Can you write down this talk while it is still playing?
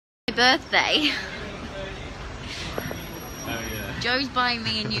birthday. Oh yeah. Joe's buying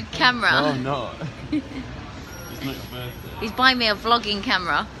me a new camera. No, I'm not. It's not your birthday. He's buying me a vlogging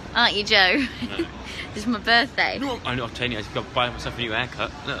camera, aren't you, Joe? No. This is my birthday. No, I'm not telling you. I've got to buy myself a new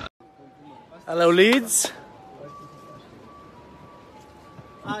haircut. Look. Hello, Leeds.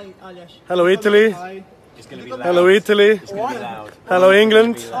 Hi, Aliash. Hello, Italy. Hi. It's gonna be loud. Hello, Italy. It's gonna be loud. Hello,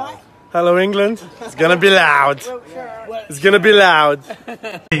 England. Hello, England. It's gonna be loud. It's gonna be loud. 2,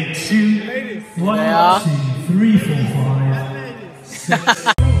 1, 2, 3, 4, 5, 6. I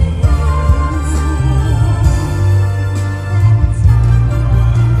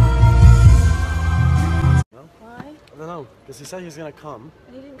don't know, because he said he's gonna come.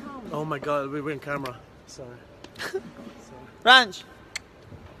 And he didn't come. Oh my god, we were in camera. Sorry. Ranch.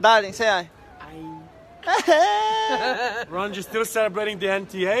 Darling, say hi. Ron, you still celebrating the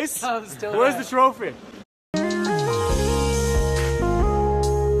NTAs? I'm still Where's the trophy?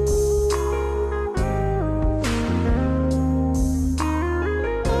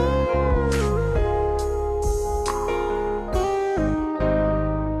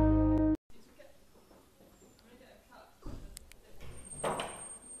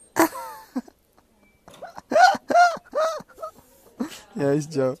 Yeah, it's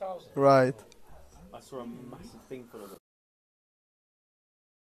Joe. Right. I saw a massive thing full of it.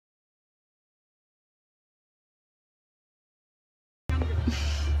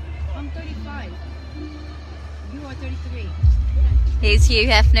 I'm 35. You are 33. Here's Hugh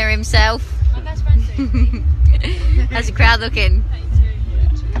Hefner himself. My best friend's 33. How's the crowd looking?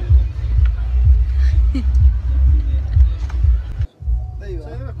 There you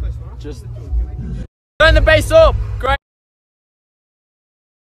are. Just Turn the bass up. Great.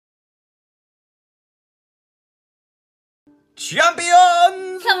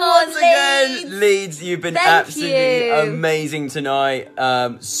 Champions! Come on, once again, Leeds. Leeds, you've been Thank absolutely you. amazing tonight.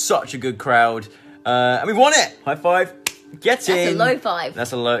 Such a good crowd, and we won it. High five. Get in. That's a low five.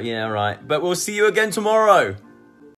 That's a low. Yeah, right. But we'll see you again tomorrow.